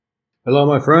Hello,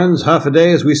 my friends. Half a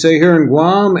day, as we say here in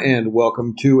Guam, and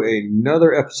welcome to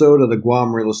another episode of the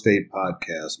Guam Real Estate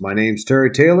Podcast. My name's Terry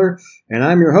Taylor, and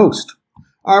I'm your host.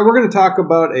 All right, we're going to talk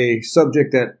about a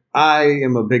subject that I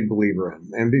am a big believer in.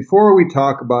 And before we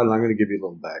talk about it, I'm going to give you a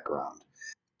little background.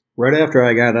 Right after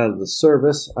I got out of the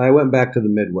service, I went back to the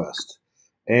Midwest.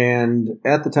 And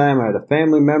at the time, I had a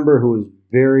family member who was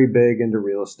very big into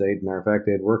real estate. Matter of fact,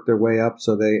 they had worked their way up,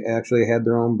 so they actually had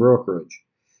their own brokerage.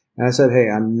 And I said, hey,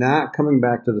 I'm not coming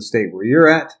back to the state where you're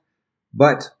at,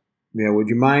 but would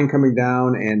you mind coming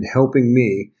down and helping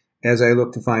me as I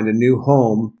look to find a new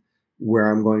home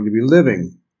where I'm going to be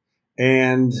living?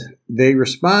 And they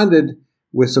responded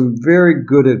with some very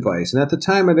good advice. And at the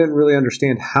time, I didn't really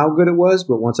understand how good it was,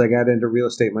 but once I got into real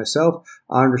estate myself,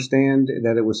 I understand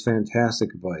that it was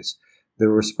fantastic advice. The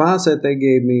response that they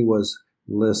gave me was,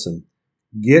 listen,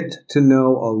 get to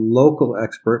know a local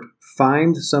expert,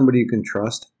 find somebody you can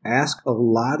trust, ask a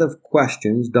lot of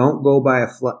questions, don't go by a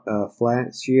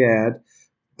flashy ad,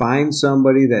 find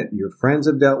somebody that your friends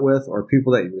have dealt with or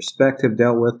people that you respect have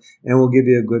dealt with, and will give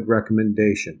you a good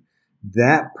recommendation.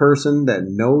 That person that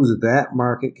knows that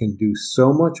market can do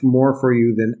so much more for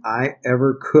you than I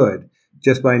ever could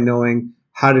just by knowing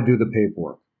how to do the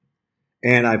paperwork.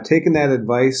 And I've taken that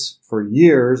advice for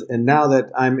years, and now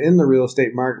that I'm in the real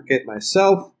estate market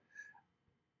myself,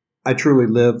 I truly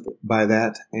live by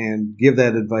that and give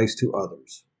that advice to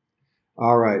others.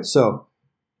 All right, so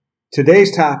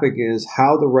today's topic is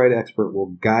how the right expert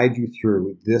will guide you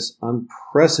through this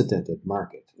unprecedented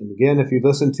market. And again, if you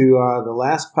listen to the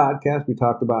last podcast, we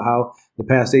talked about how the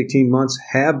past 18 months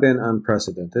have been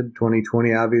unprecedented.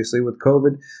 2020, obviously, with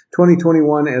COVID.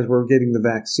 2021, as we're getting the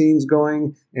vaccines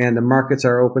going and the markets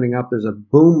are opening up. There's a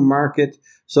boom market.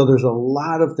 So there's a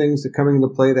lot of things that coming into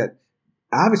play that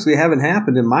obviously haven't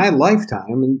happened in my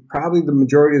lifetime, and probably the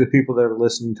majority of the people that are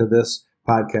listening to this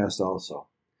podcast also.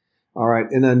 All right,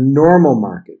 in a normal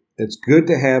market, it's good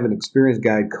to have an experienced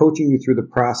guide coaching you through the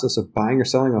process of buying or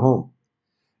selling a home.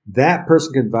 That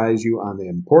person can advise you on the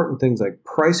important things like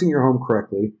pricing your home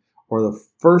correctly or the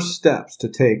first steps to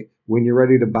take when you're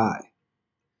ready to buy.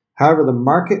 However, the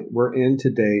market we're in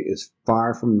today is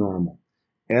far from normal.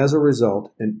 As a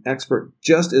result, an expert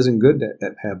just isn't good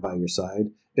to have by your side.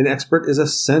 An expert is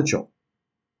essential.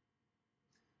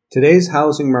 Today's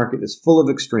housing market is full of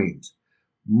extremes.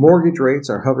 Mortgage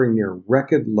rates are hovering near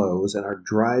record lows and are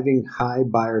driving high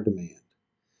buyer demand.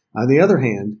 On the other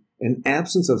hand, an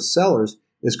absence of sellers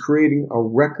is creating a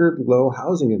record low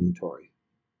housing inventory.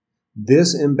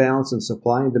 This imbalance in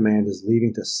supply and demand is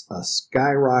leading to a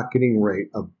skyrocketing rate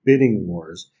of bidding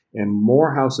wars and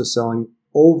more houses selling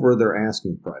over their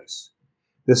asking price.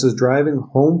 This is driving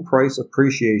home price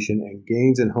appreciation and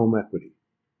gains in home equity.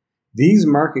 These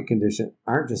market conditions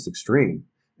aren't just extreme,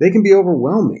 they can be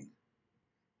overwhelming.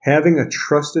 Having a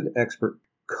trusted expert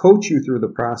coach you through the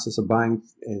process of buying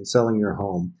and selling your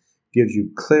home gives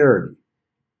you clarity,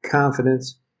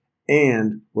 confidence,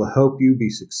 and will help you be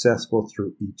successful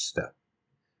through each step.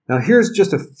 Now, here's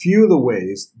just a few of the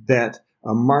ways that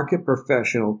a market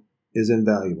professional is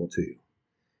invaluable to you.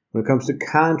 When it comes to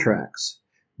contracts,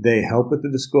 they help with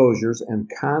the disclosures and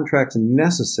contracts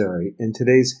necessary in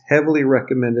today's heavily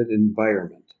recommended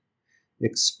environment.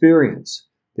 Experience.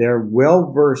 They are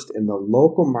well versed in the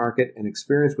local market and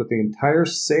experienced with the entire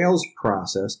sales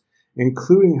process,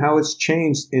 including how it's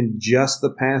changed in just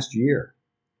the past year.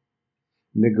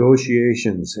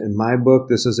 Negotiations. In my book,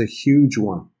 this is a huge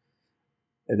one.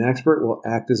 An expert will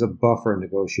act as a buffer in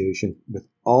negotiation with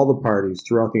all the parties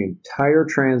throughout the entire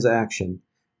transaction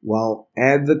while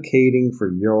advocating for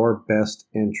your best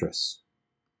interests.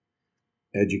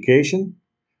 Education.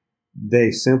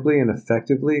 They simply and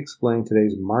effectively explain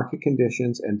today's market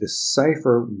conditions and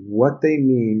decipher what they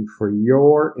mean for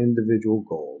your individual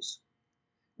goals.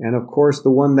 And of course,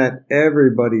 the one that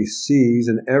everybody sees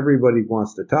and everybody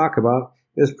wants to talk about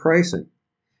is pricing.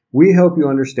 We help you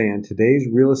understand today's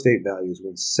real estate values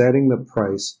when setting the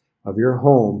price of your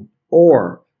home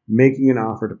or making an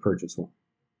offer to purchase one.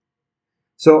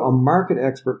 So a market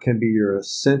expert can be your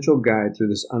essential guide through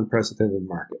this unprecedented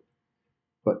market.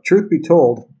 But truth be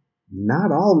told,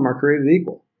 not all of them are created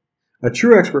equal. A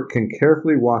true expert can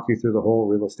carefully walk you through the whole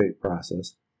real estate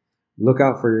process, look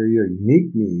out for your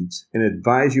unique needs, and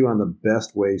advise you on the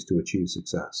best ways to achieve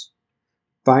success.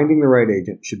 Finding the right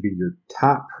agent should be your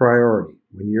top priority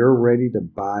when you're ready to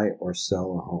buy or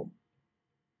sell a home.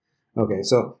 Okay,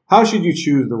 so how should you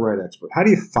choose the right expert? How do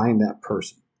you find that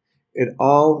person? It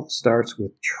all starts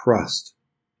with trust.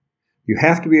 You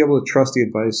have to be able to trust the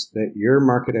advice that your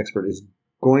market expert is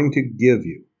going to give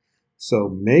you. So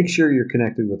make sure you're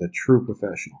connected with a true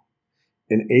professional.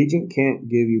 an agent can't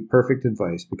give you perfect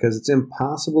advice because it's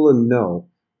impossible to know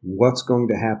what's going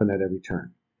to happen at every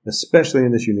turn, especially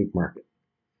in this unique market.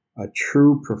 A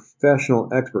true professional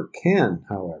expert can,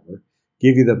 however,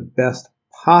 give you the best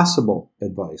possible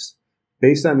advice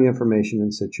based on the information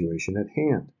and situation at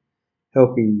hand,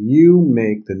 helping you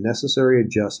make the necessary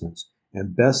adjustments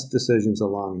and best decisions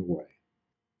along the way.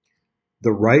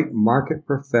 The right market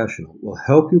professional will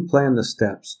help you plan the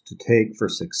steps to take for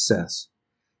success.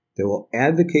 They will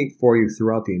advocate for you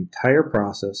throughout the entire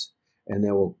process, and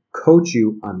they will coach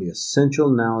you on the essential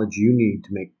knowledge you need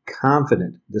to make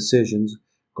confident decisions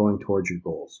going towards your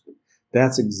goals.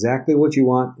 That's exactly what you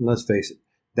want, and let's face it,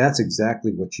 that's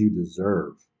exactly what you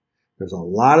deserve. There's a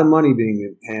lot of money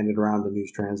being handed around in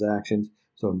these transactions,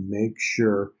 so make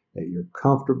sure that you're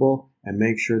comfortable and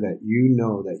make sure that you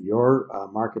know that your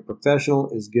market professional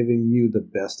is giving you the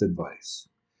best advice.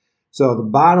 So the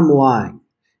bottom line,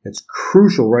 it's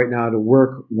crucial right now to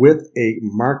work with a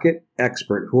market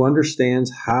expert who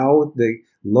understands how the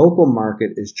local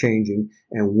market is changing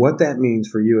and what that means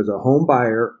for you as a home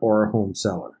buyer or a home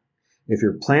seller. If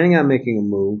you're planning on making a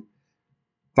move,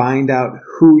 find out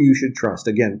who you should trust.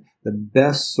 Again, the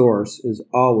best source is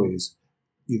always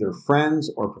either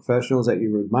friends or professionals that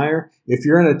you admire. If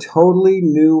you're in a totally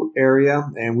new area,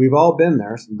 and we've all been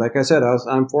there, like I said,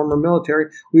 I'm former military,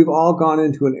 we've all gone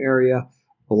into an area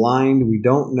blind, we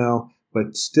don't know,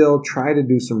 but still try to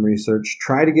do some research,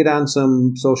 try to get on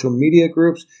some social media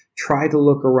groups, try to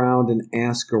look around and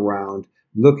ask around,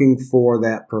 looking for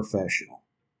that professional.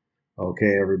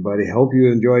 Okay, everybody, hope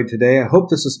you enjoyed today. I hope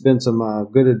this has been some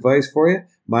good advice for you.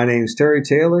 My name's Terry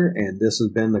Taylor, and this has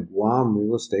been the Guam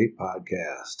Real Estate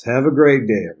Podcast. Have a great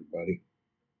day, everybody.